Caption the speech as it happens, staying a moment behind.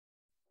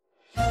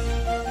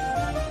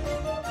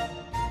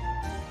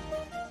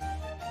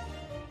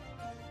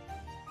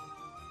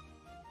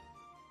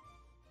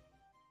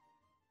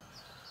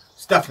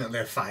It's definitely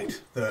a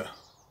fact that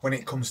when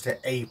it comes to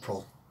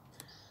April,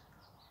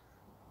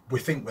 we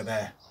think we're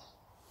there.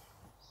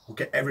 We'll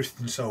get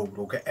everything sowed,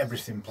 we'll get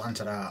everything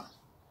planted out.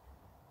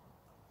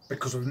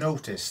 Because we've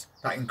noticed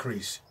that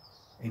increase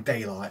in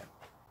daylight.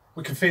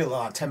 We can feel that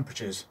our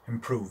temperatures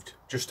improved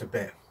just a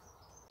bit.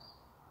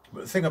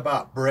 But the thing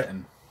about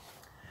Britain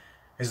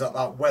is that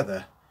that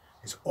weather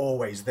is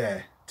always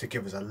there to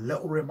give us a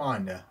little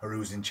reminder of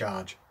who's in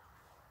charge.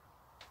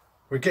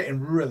 We're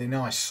getting really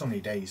nice sunny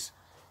days,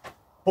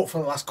 but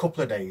for the last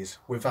couple of days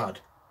we've had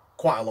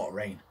quite a lot of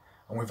rain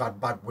and we've had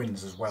bad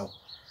winds as well,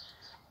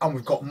 and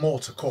we've got more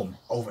to come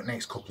over the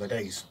next couple of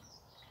days,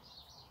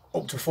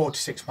 up to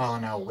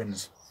 46-mile-an-hour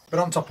winds. But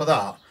on top of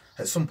that,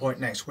 at some point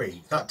next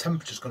week that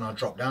temperature's going to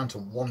drop down to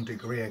 1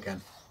 degree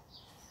again.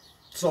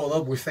 So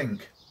although we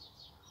think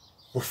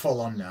we're full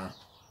on now,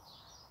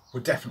 we're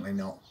definitely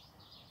not.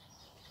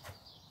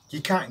 You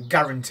can't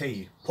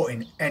guarantee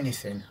putting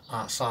anything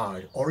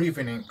outside or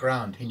even in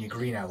ground in your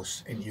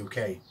greenhouse in the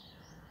UK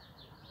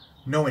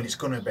knowing it's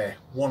going to be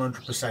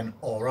 100%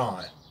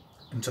 alright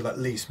until at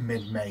least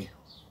mid-May.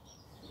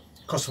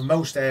 Because for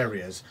most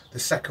areas the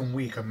second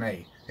week of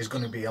May is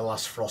going to be a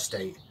last frost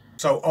date,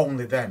 so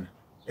only then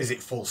is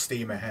it full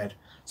steam ahead.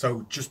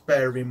 So just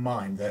bear in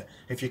mind that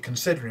if you're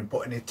considering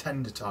putting a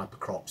tender type of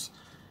crops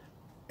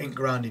in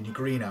ground in your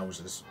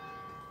greenhouses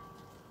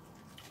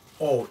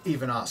or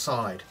even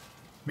outside,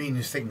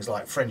 meaning things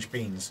like French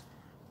beans,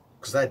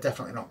 because they're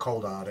definitely not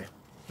cold hardy,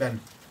 then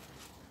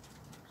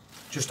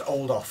just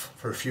hold off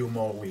for a few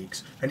more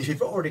weeks. And if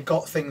you've already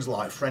got things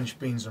like French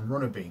beans and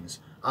runner beans,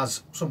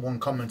 as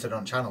someone commented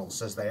on channel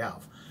says they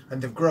have,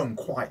 and they've grown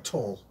quite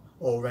tall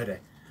already,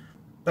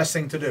 best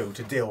thing to do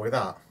to deal with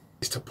that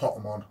is to pot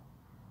them on.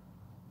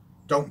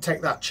 Don't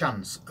take that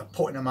chance of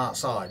putting them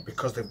outside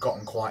because they've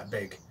gotten quite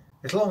big.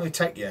 It'll only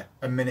take you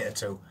a minute or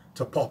two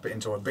to pop it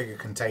into a bigger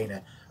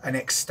container and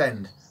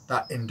extend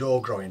that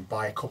indoor growing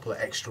by a couple of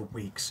extra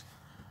weeks.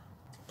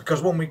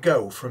 Because when we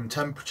go from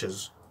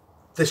temperatures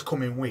this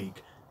coming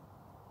week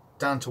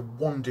down to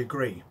 1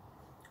 degree,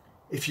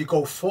 if you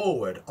go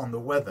forward on the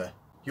weather,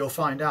 you'll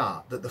find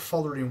out that the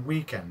following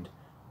weekend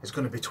is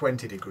going to be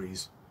 20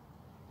 degrees,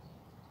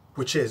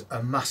 which is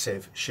a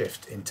massive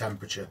shift in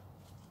temperature,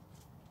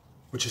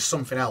 which is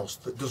something else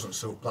that doesn't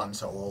suit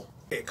plants at all.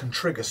 It can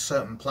trigger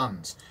certain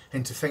plants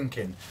into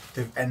thinking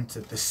they've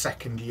entered the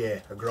second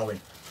year of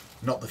growing,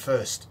 not the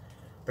first,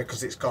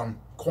 because it's gone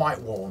quite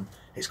warm,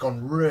 it's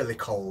gone really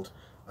cold,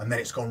 and then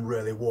it's gone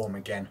really warm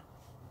again.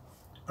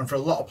 And for a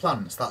lot of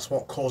plants, that's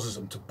what causes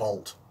them to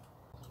bolt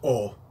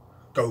or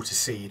go to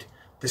seed.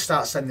 They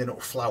start sending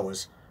up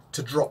flowers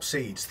to drop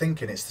seeds,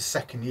 thinking it's the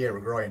second year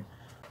of growing,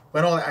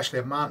 when all it actually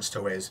amounts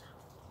to is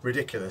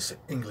ridiculous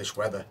English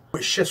weather,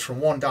 which shifts from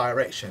one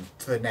direction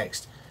to the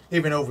next,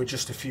 even over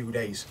just a few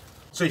days.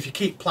 So if you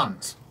keep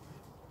plants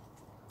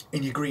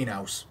in your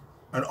greenhouse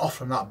and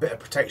offer them that bit of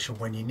protection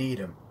when you need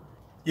them,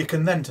 you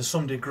can then to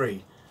some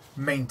degree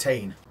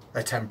maintain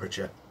a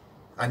temperature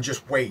and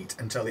just wait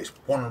until it's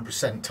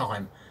 100%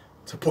 time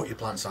to put your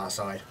plants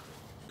outside,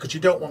 because you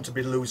don't want to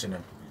be losing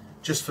them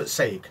just for the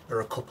sake of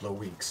a couple of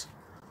weeks.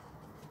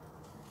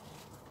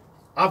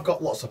 I've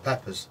got lots of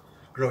peppers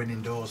growing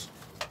indoors,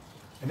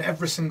 and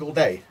every single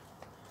day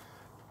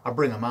I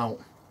bring them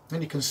out,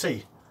 and you can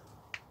see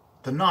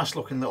the nice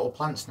looking little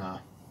plants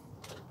now.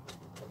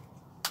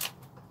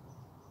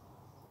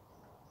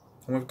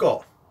 And we've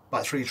got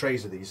about 3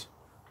 trays of these.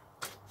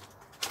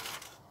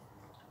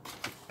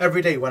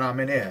 Every day when I'm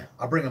in here,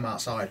 I bring them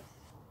outside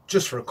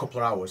just for a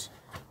couple of hours,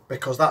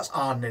 because that's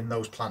hardening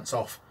those plants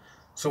off.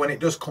 So when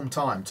it does come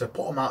time to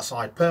put them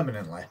outside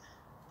permanently,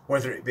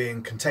 whether it be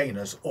in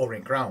containers or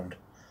in ground,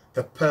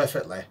 they're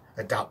perfectly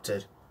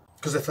adapted.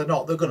 Because if they're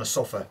not, they're going to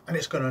suffer, and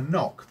it's going to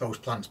knock those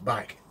plants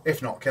back,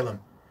 if not kill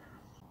them.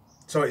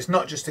 So it's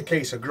not just a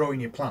case of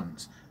growing your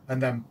plants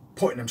and then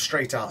putting them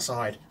straight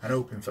outside and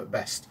hoping for the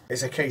best.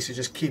 It's a case of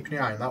just keeping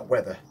your eye on that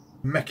weather,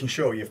 making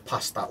sure you've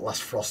passed that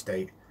last frost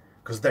date,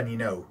 because then you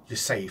know you're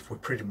safe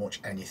with pretty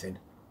much anything.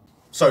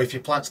 So if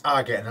your plants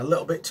are getting a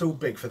little bit too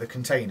big for the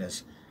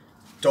containers,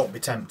 don't be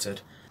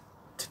tempted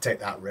to take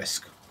that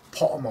risk.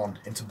 Pot them on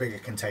into bigger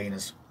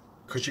containers,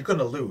 because you're going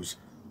to lose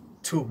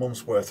 2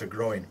 months worth of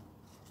growing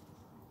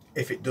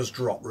if it does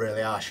drop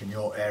really harsh in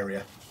your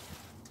area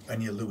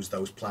and you lose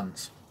those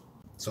plants.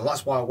 So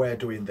that's why we're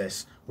doing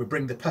this. We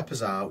bring the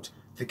peppers out,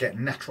 they get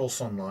natural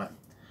sunlight,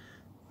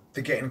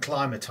 they're getting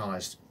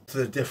acclimatised to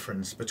the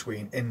difference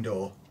between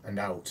indoor and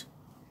out.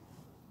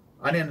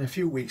 And in a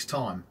few weeks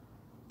time,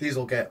 these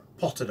will get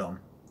potted on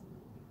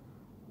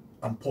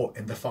and put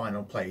in the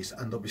final place,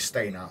 and they'll be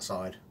staying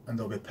outside and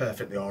they'll be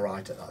perfectly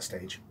alright at that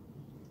stage.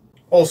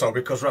 Also,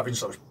 because we're having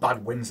such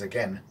bad winds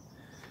again,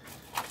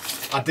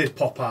 I did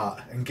pop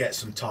out and get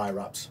some tie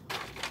wraps,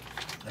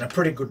 and a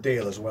pretty good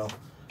deal as well,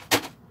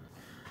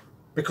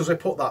 because I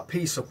put that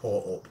pea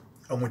support up,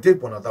 and we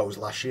did one of those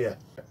last year.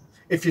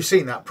 If you've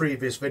seen that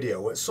previous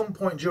video, at some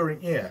point during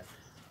the year,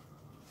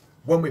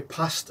 when we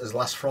passed as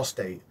last frost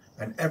date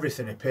and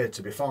everything appeared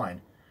to be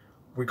fine,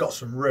 we got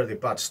some really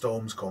bad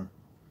storms come,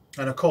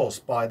 And of course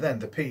by then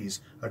the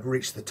peas had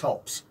reached the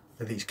tops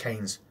of these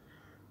canes,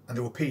 and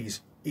there were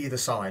peas either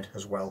side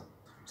as well.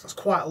 So that's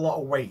quite a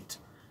lot of weight,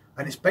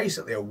 and it's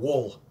basically a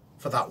wall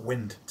for that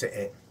wind to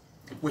hit,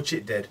 which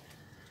it did.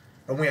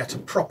 And we had to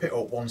prop it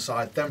up one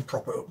side, then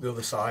prop it up the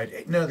other side.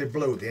 It nearly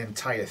blew the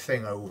entire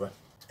thing over,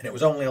 and it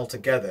was only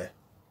altogether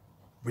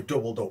we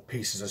doubled up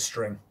pieces of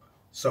string.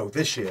 So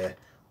this year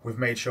we've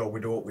made sure we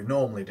do what we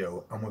normally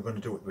do, and we're going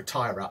to do it with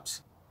tie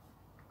wraps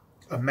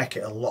and make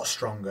it a lot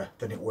stronger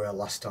than it were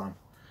last time.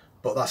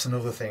 But that's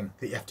another thing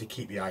that you have to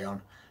keep your eye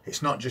on.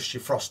 It's not just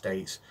your frost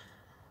dates,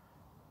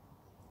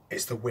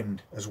 it's the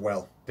wind as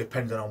well,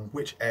 depending on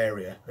which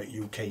area of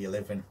UK you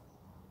live in,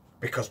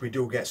 because we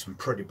do get some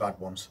pretty bad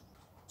ones,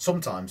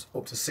 sometimes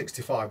up to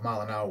 65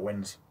 mph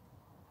winds.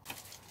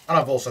 And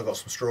I've also got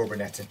some strawberry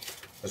netting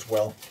as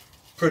well,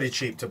 pretty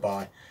cheap to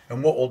buy.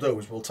 And what we'll do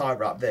is we'll tie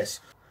wrap this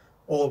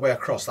all the way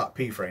across that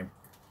pea frame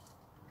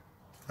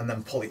and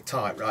then pull it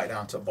tight right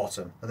down to the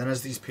bottom. And then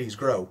as these peas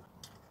grow,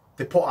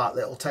 they put out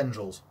little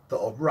tendrils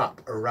that'll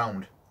wrap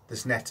around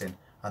this netting,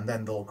 and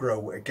then they'll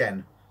grow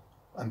again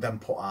and then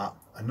put out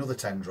another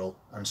tendril,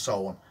 and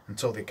so on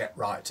until they get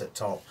right at the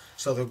top.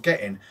 So they're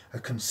getting a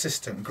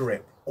consistent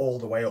grip all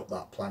the way up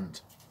that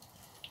plant.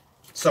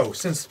 So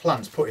since the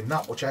plant's putting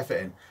that much effort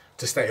in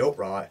to stay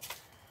upright,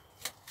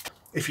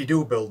 if you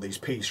do build these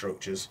pea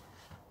structures,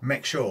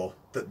 make sure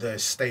that they're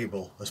as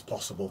stable as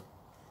possible,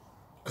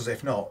 because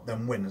if not,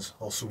 then winds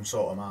will soon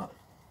sort them out.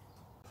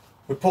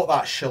 We put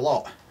that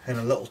shallot in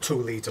a little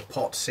 2 litre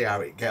pot to see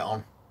how it get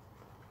on,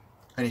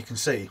 and you can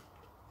see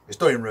it's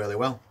doing really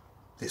well.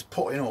 It's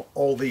putting up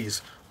all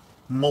these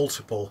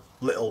multiple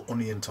little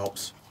onion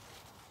tops,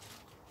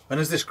 and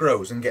as this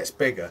grows and gets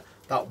bigger,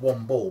 that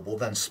one bulb will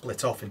then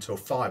split off into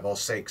 5 or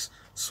 6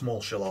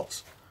 small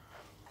shallots.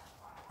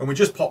 And we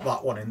just pop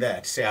that one in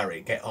there to see how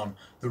it get on.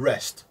 The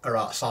rest are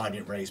outside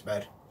in raised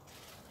bed,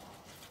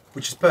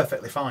 which is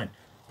perfectly fine,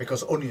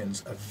 because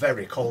onions are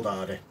very cold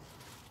hardy.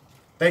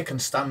 They can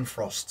stand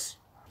frosts.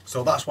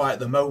 So that's why at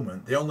the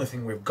moment the only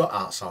thing we've got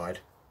outside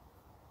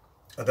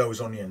are those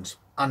onions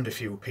and a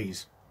few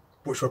peas,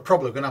 which we're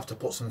probably going to have to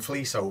put some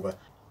fleece over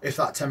if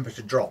that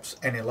temperature drops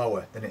any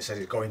lower than it says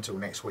it's going to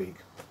next week.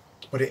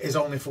 But it is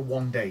only for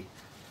one day.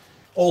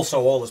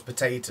 Also, all those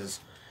potatoes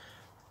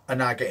are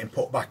now getting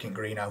put back in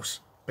greenhouse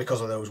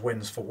because of those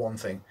winds, for one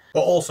thing,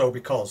 but also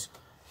because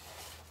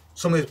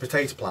some of these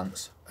potato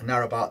plants are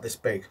now about this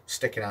big,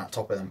 sticking out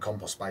top of them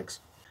compost bags.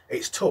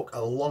 It's took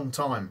a long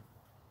time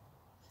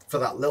for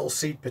that little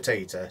seed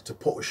potato to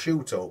put a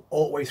shoot up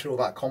all the way through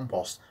that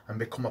compost and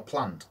become a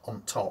plant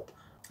on top.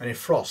 And if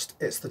frost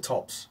hits the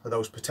tops of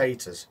those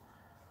potatoes,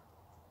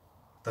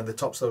 then the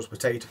tops of those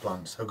potato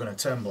plants are going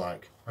to turn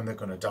black and they're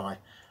going to die.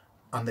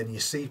 And then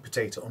your seed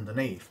potato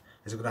underneath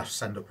is going to have to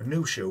send up a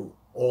new shoot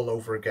all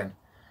over again.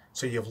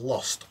 So you've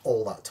lost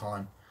all that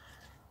time.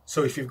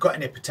 So if you've got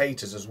any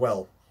potatoes as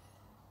well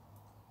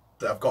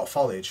that have got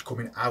foliage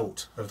coming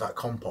out of that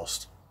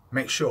compost,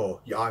 make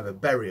sure you either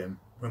bury them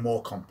with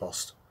more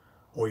compost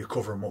or you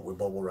cover them up with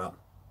bubble wrap,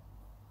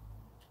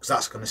 because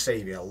that's going to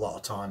save you a lot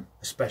of time,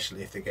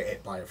 especially if they get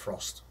hit by a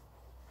frost.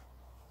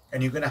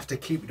 And you're going to have to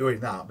keep doing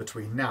that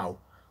between now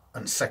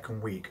and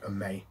second week of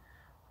May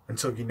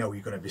until you know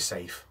you're going to be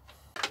safe.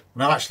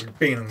 And I've actually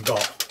been and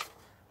got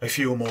a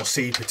few more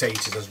seed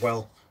potatoes as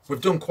well.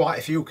 We've done quite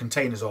a few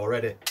containers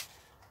already,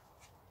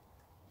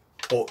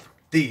 but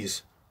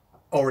these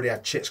already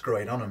had chits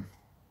growing on them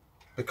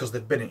because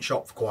they'd been in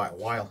shop for quite a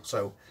while.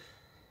 So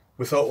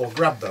we thought we'll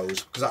grab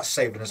those because that's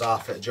saving us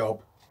half a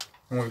job.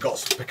 And we've got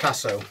some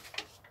Picasso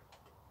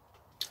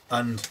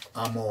and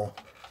Amor,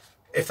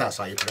 if that's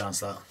how you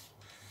pronounce that.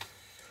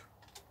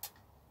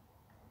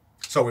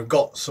 So we've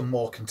got some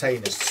more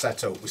containers to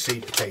set up with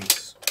seed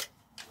potatoes.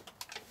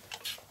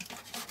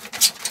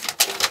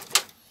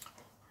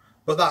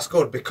 But that's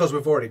good because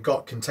we've already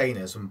got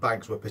containers and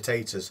bags with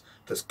potatoes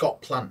that's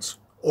got plants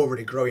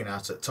already growing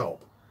out at the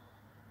top.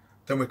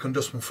 Then we can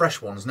do some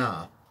fresh ones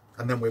now,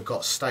 and then we've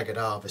got staggered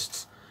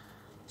harvests.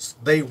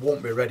 They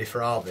won't be ready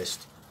for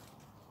harvest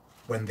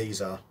when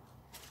these are.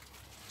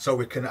 So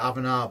we can have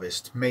an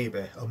harvest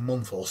maybe a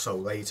month or so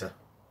later,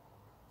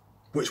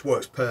 which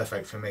works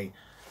perfect for me,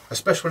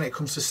 especially when it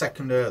comes to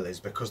second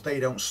earlies, because they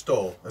don't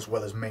store as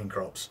well as main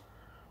crops.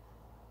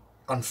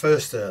 And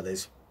first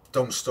earlies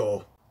don't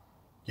store.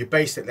 You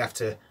basically have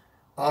to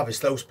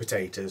harvest those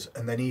potatoes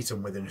and then eat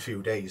them within a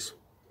few days.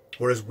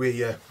 Whereas with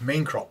your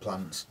main crop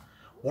plants,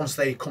 once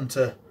they come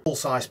to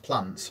full-size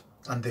plants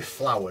and they've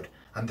flowered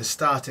and they're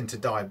starting to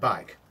die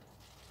back,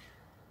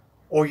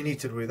 all you need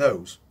to do with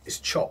those is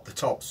chop the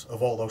tops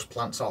of all those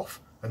plants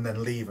off and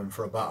then leave them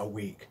for about a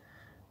week.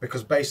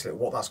 Because basically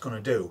what that's going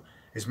to do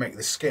is make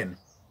the skin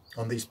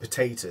on these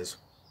potatoes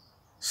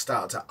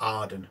start to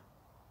harden.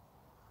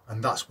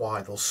 And that's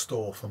why they'll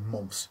store for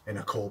months in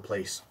a cold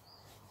place.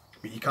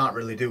 But you can't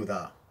really do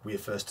that with your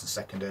first and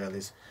second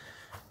earlies.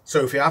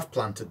 So if you have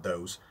planted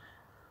those,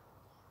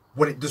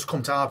 when it does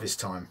come to harvest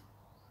time,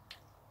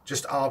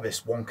 just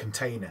harvest one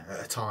container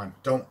at a time.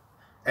 Don't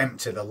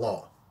empty the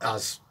lot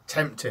as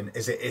tempting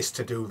as it is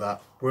to do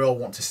that, we all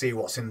want to see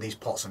what's in these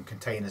pots and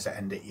containers at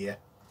end of year.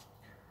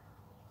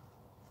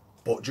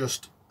 But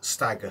just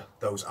stagger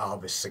those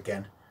harvests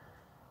again.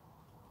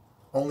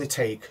 Only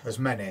take as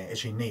many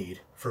as you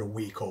need for a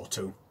week or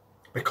two,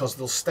 because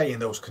they'll stay in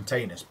those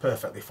containers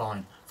perfectly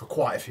fine for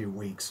quite a few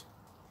weeks.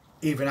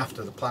 Even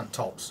after the plant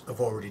tops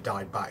have already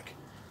died back,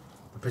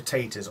 the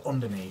potatoes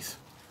underneath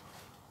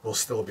will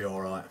still be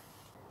alright.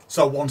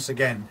 So once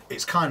again,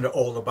 it's kind of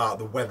all about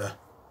the weather,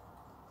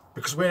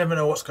 because we never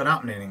know what's going to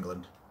happen in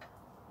England.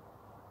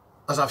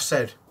 As I've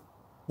said,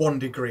 1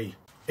 degree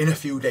in a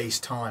few days'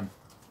 time,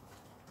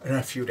 and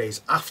a few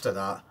days after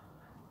that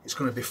it's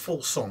going to be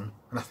full sun,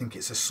 and I think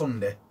it's a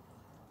Sunday,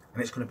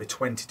 and it's going to be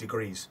 20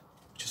 degrees,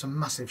 which is a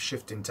massive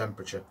shift in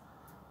temperature.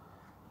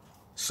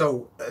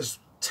 So as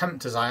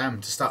tempted as I am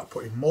to start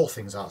putting more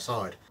things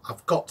outside,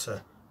 I've got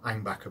to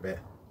hang back a bit.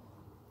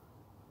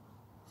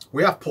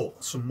 We have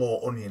put some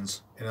more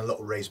onions in a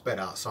little raised bed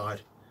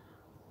outside,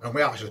 and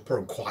we actually put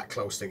them quite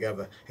close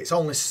together. It's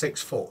only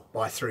 6 foot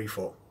by 3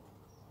 foot.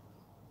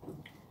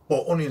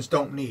 But onions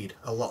don't need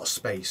a lot of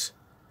space,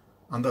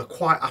 and they'll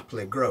quite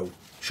happily grow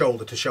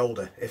shoulder to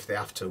shoulder if they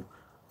have to.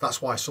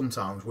 That's why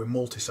sometimes we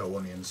multi-sow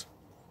onions,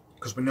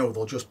 because we know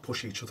they'll just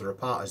push each other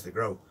apart as they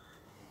grow.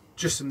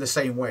 Just in the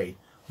same way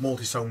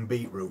multi-sown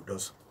beetroot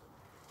does.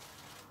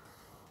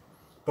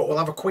 But we'll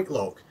have a quick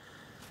look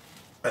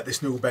at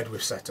this new bed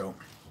we've set up,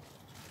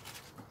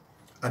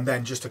 and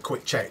then just a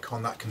quick check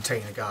on that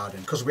container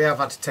garden, because we have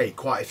had to take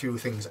quite a few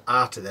things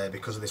out of there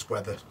because of this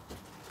weather.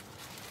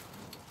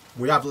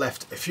 We have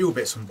left a few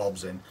bits and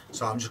bobs in,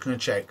 so I'm just going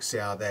to check, see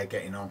how they're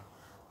getting on,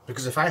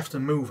 because if I have to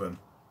move them,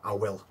 I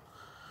will.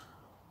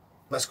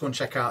 Let's go and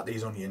check out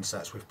these onion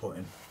sets we've put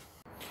in.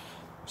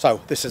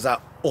 So this is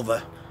that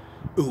other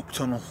hoop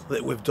tunnel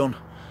that we've done,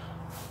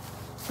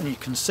 and you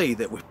can see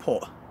that we've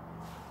put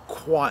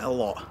quite a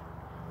lot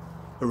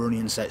of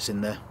onion sets in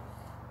there,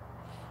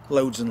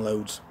 loads and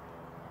loads,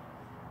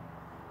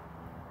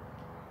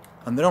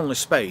 and they're only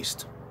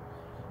spaced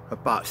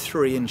about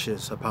 3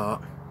 inches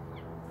apart.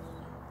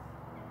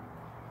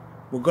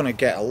 We're going to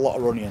get a lot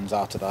of onions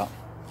out of that.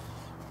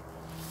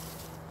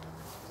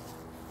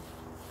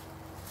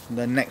 And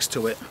then next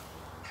to it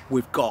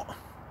we've got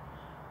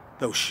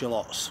those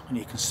shallots, and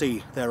you can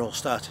see they're all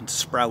starting to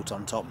sprout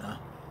on top now.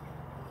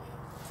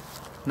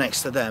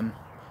 Next to them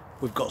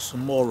we've got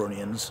some more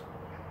onions,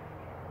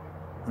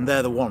 and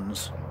they're the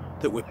ones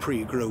that we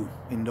pre-grew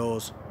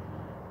indoors.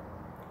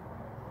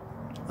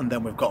 And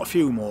then we've got a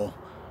few more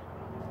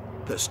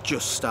that's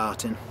just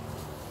starting.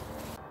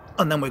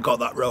 And then we've got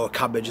that row of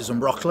cabbages and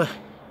broccoli,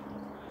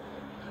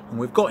 and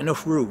we've got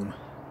enough room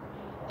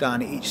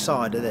down at each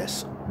side of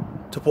this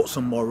to put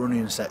some more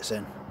onion sets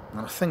in,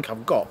 and I think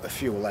I've got a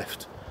few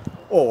left,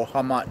 or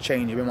I might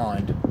change my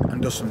mind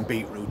and do some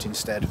beetroot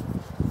instead,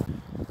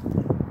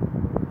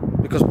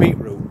 because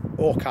beetroot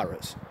or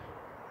carrots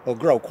will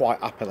grow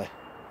quite happily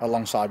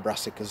alongside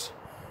brassicas.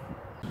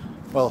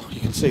 Well,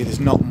 you can see there's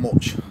not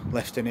much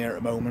left in here at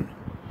the moment.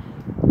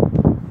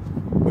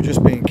 We're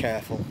just being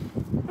careful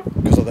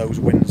because of those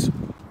winds.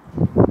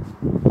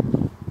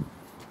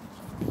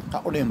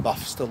 That onion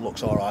bath still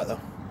looks alright though.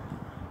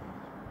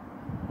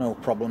 No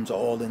problems at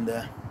all in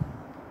there.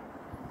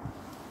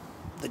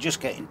 They're just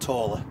getting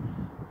taller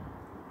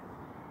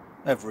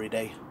every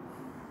day.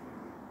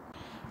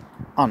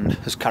 And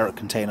this carrot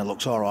container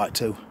looks alright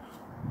too.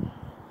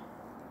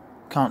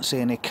 Can't see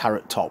any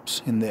carrot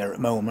tops in there at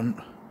the moment,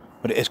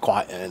 but it is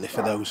quite early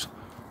for those.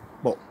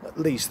 But at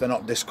least they're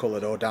not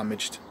discoloured or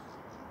damaged.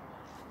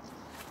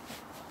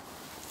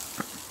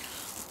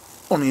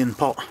 Onion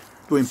pot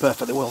doing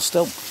perfectly well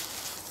still,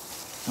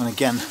 and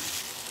again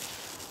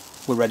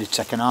we're ready to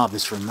take an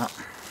harvest from that.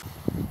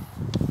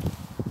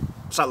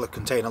 Salad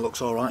container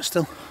looks alright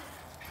still.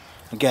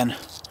 Again,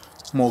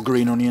 more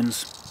green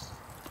onions,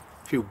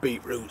 a few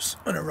beetroots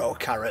and a row of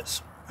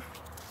carrots,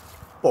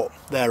 but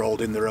they're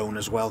holding their own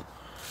as well,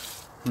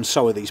 and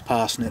so are these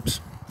parsnips.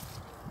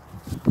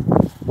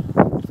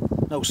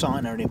 No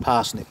sign of any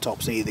parsnip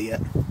tops either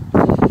yet.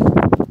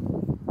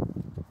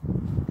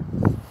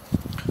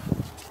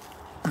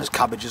 Those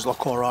cabbages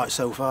look alright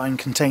so far in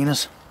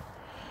containers.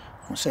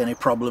 I don't see any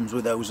problems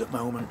with those at the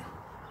moment.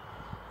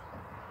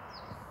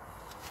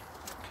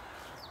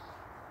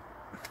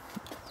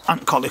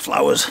 And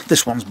cauliflowers,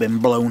 this one's been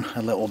blown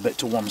a little bit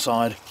to one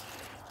side,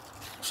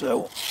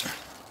 so,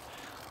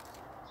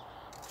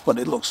 but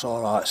it looks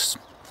alright.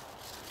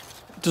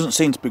 It doesn't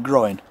seem to be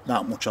growing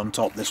that much on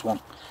top, this one,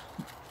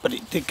 but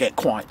it did get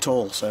quite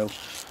tall, so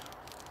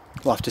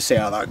we'll have to see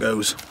how that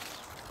goes.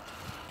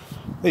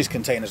 These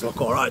containers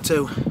look alright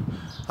too.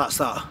 That's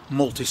that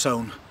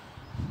multi-sown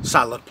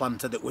salad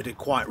planter that we did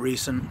quite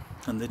recent,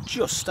 and they're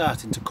just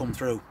starting to come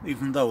through.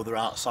 Even though they're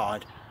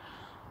outside,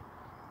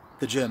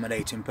 they're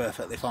germinating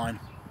perfectly fine.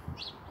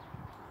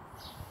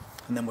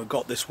 And then we've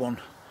got this one,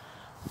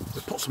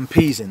 we put some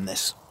peas in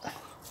this.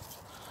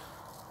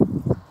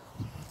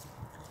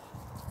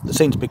 They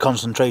seem to be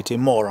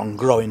concentrating more on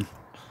growing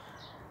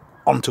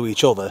onto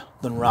each other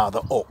than rather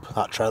up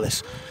that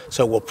trellis.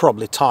 So we'll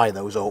probably tie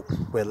those up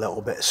with a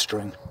little bit of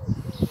string.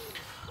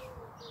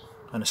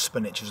 And the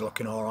spinach is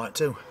looking alright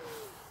too.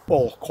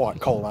 All quite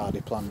cold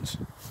hardy plants.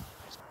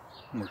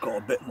 And we've got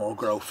a bit more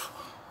growth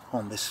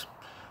on this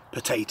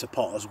potato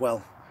pot as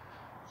well.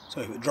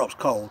 So if it drops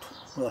cold,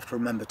 we'll have to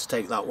remember to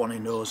take that one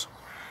indoors.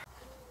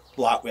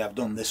 Like we have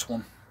done this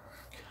one.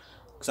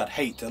 Because I'd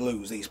hate to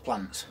lose these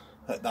plants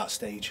at that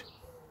stage.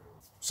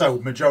 So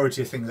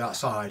majority of things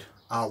outside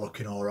are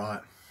looking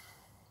alright.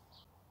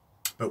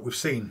 But we've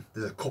seen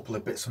there's a couple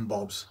of bits and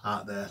bobs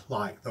out there,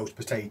 like those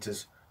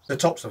potatoes. The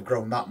tops have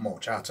grown that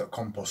much out of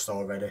compost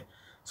already.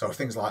 So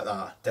things like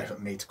that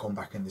definitely need to come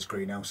back in this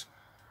greenhouse.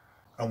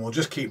 And we'll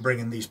just keep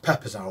bringing these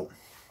peppers out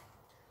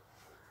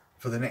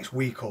for the next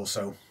week or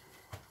so.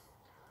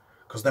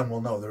 Because then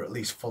we'll know they're at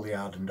least fully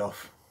hardened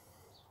off.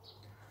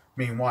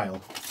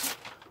 Meanwhile,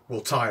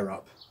 we'll tie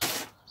wrap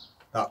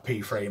that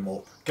pea frame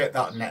up, get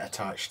that net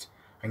attached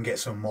and get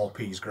some more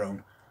peas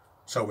grown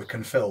so we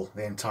can fill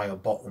the entire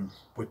bottom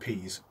with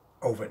peas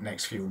over the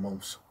next few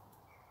months.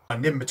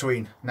 And in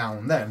between now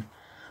and then,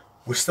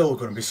 we're still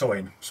going to be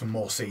sowing some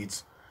more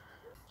seeds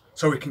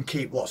so we can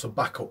keep lots of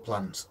backup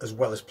plants as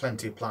well as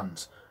plenty of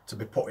plants to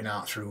be putting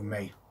out through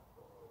May.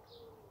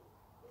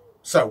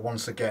 So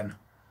once again,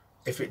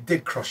 if it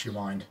did cross your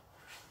mind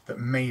that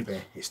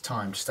maybe it's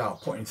time to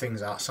start putting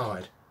things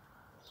outside,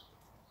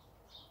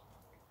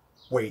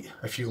 wait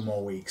a few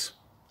more weeks,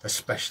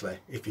 especially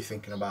if you're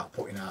thinking about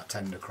putting out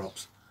tender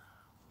crops.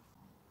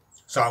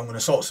 So I'm going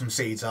to sort some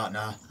seeds out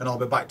now and I'll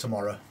be back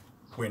tomorrow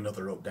with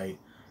another update.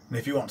 And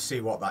if you want to see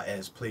what that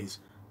is, please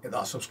hit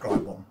that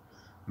subscribe button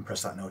and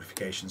press that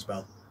notifications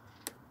bell.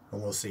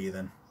 And we'll see you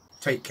then.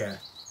 Take care.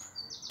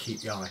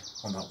 Keep your eye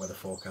on that weather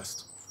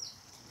forecast.